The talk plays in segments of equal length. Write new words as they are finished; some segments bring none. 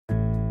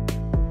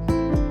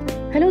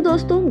Hello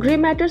दोस्तों, grey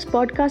matters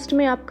podcast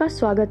में आपका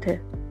स्वागत है।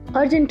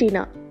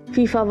 अर्जेंटीना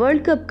फीफा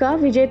वर्ल्ड कप का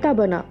विजेता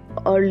बना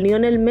और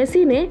लियोनेल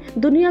मेसी ने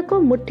दुनिया को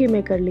मुट्ठी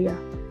में कर लिया,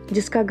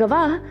 जिसका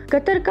गवाह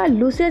कतर का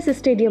लुसेस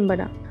स्टेडियम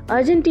बना।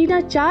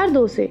 अर्जेंटीना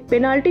 4-2 से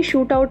पेनाल्टी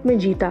शूटआउट में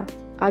जीता।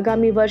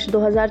 आगामी वर्ष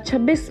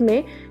 2026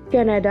 में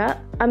कनाडा,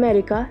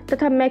 अमेरिका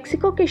तथा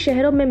मेक्सिको के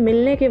शहरों में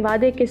मिलने के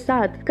वादे के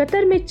साथ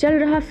कतर में चल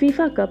रहा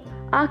फीफा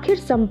कप आखिर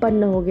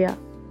संपन्न हो गया।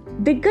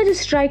 दिग्गज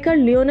स्ट्राइकर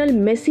लियोनेल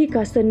मेसी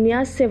का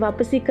संन्यास से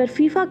वापसी कर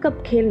फीफा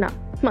कप खेलना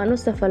मानो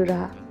सफल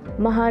रहा।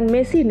 महान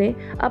मेसी ने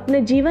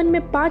अपने जीवन में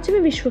 5वें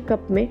विश्व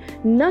कप में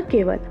न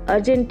केवल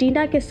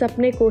अर्जेंटीना के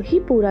सपने को ही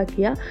पूरा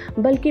किया,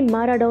 बल्कि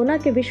माराडोना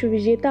के विश्व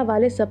विजेता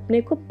वाले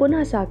सपने को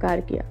पुनः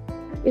साकार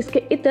किया।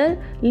 इसके इतर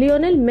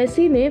लियोनेल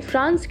मेसी ने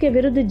फ्रांस के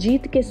विरुद्ध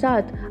जीत के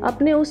साथ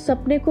अपने उस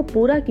सपने को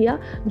पूरा किया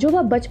जो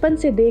वह बचपन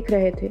से देख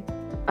रहे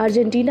थे।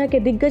 अर्जेंटीना के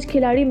दिग्गज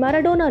खिलाड़ी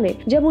माराडोना ने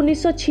जब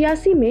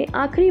 1986 में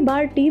आखिरी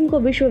बार टीम को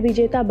विश्व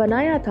विजेता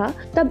बनाया था,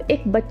 तब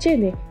एक बच्चे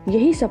ने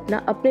यही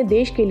सपना अपने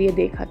देश के लिए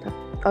देखा था,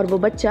 और वो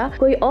बच्चा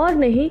कोई और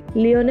नहीं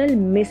लियोनेल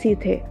मेसी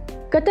थे।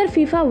 कतर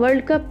फीफा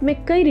वर्ल्ड कप में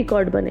कई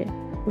रिकॉर्ड बने।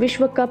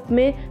 विश्व कप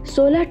में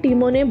 16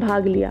 टीमों ने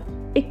भाग लिया।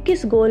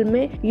 21 गोल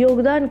में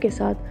योगदान के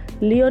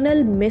साथ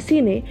लियोनेल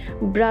मेसी ने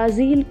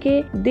ब्राजील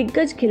के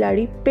दिग्गज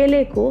खिलाड़ी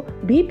पेले को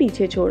भी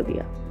पीछे छोड़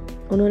दिया।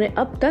 उन्होंने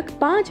अब तक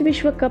 5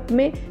 विश्व कप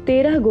में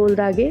 13 गोल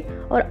दागे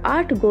और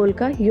 8 गोल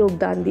का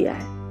योगदान दिया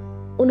है।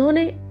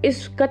 उन्होंने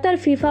इस कतर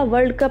फीफा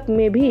वर्ल्ड कप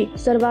में भी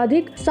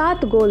सर्वाधिक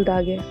 7 गोल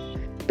दागे।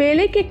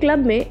 पेले के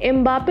क्लब में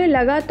एम्बापे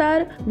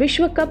लगातार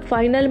विश्व कप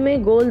फाइनल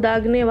में गोल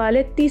दागने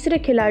वाले तीसरे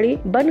खिलाड़ी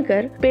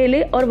बनकर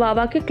पेले और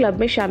वावा के क्लब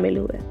में शामिल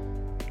हुए।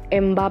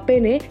 एम्बापे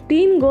ने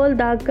 3 गोल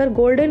दागकर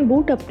गोल्डन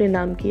बूट अपने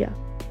नाम किया।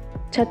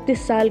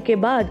 36 साल के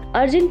बाद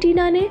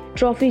अर्जेंटीना ने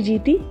ट्रॉफी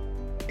जीती।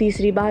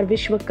 तीसरी बार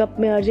विश्व कप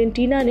में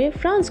अर्जेंटीना ने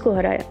फ्रांस को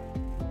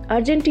हराया।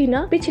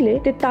 अर्जेंटीना पिछले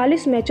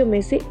 43 मैचों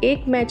में से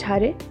 1 मैच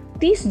हारे,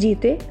 30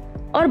 जीते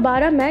और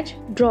 12 मैच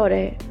ड्रॉ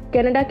रहे।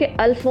 कनाडा के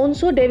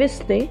अल्फोंसो डेविस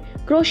ने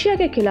क्रोएशिया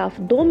के खिलाफ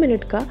 2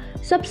 मिनट का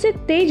सबसे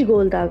तेज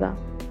गोल दागा।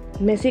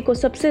 मेसी को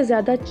सबसे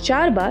ज्यादा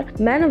 4 बार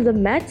मैन ऑफ द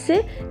मैच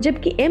से,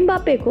 जबकि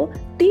एम्बापे को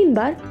 3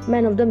 बार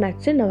मैन ऑफ द मैच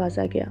से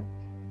नवाजा गया।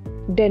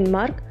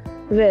 डेनमार्क,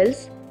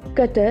 वेल्स,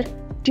 कतर,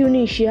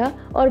 ट्यूनीशिया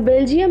और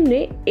बेल्जियम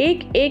ने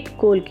 1-1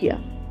 गोल किया।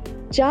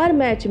 4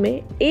 मैच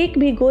में 1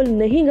 भी गोल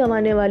नहीं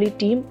गंवाने वाली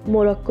टीम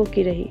मोरक्को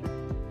की रही।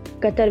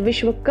 कतर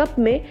विश्व कप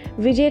में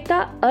विजेता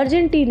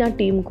अर्जेंटीना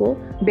टीम को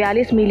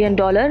 $42 मिलियन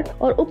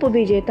और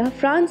उपविजेता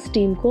फ्रांस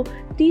टीम को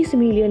 $30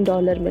 मिलियन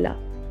मिला।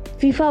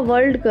 फीफा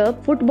वर्ल्ड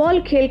कप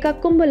फुटबॉल खेल का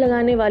कुंभ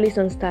लगाने वाली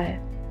संस्था है।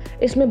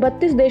 इसमें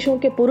 32 देशों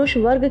के पुरुष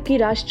वर्ग की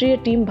राष्ट्रीय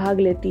टीम भाग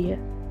लेती है।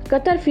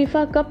 कतर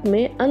फीफा कप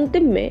में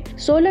अंतिम में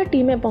 16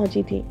 टीमें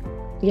पहुंची थीं।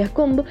 यह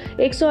कुंभ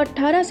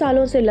 118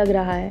 सालों से लग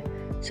रहा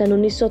है। सन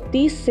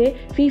 1930 से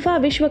फीफा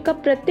विश्व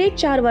कप प्रत्येक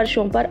 4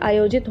 वर्षों पर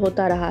आयोजित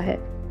होता रहा है।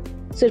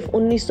 सिर्फ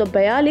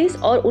 1942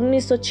 और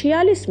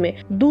 1946 में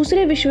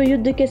दूसरे विश्व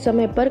युद्ध के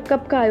समय पर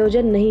कप का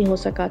आयोजन नहीं हो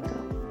सका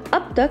था।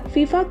 अब तक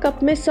फीफा कप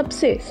में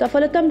सबसे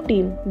सफलतम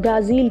टीम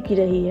ब्राजील की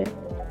रही है।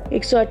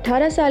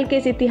 118 साल के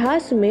इस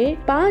इतिहास में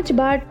 5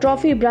 बार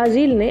ट्रॉफी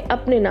ब्राजील ने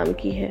अपने नाम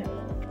की है।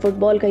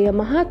 फुटबॉल का यह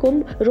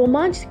महाकुंभ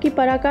रोमांच की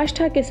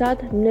पराकाष्ठा के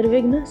साथ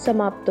निर्विघ्न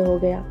समाप्त हो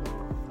गया।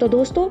 तो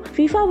दोस्तों,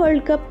 फीफा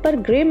वर्ल्ड कप पर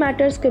ग्रे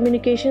मैटर्स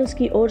कम्युनिकेशंस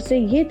की ओर से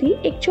ये थी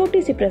एक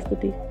छोटी सी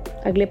प्रस्तुति।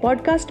 अगले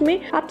पॉडकास्ट में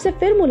आपसे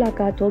फिर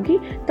मुलाकात होगी।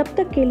 तब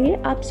तक के लिए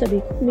आप सभी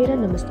को मेरा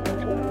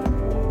नमस्कार।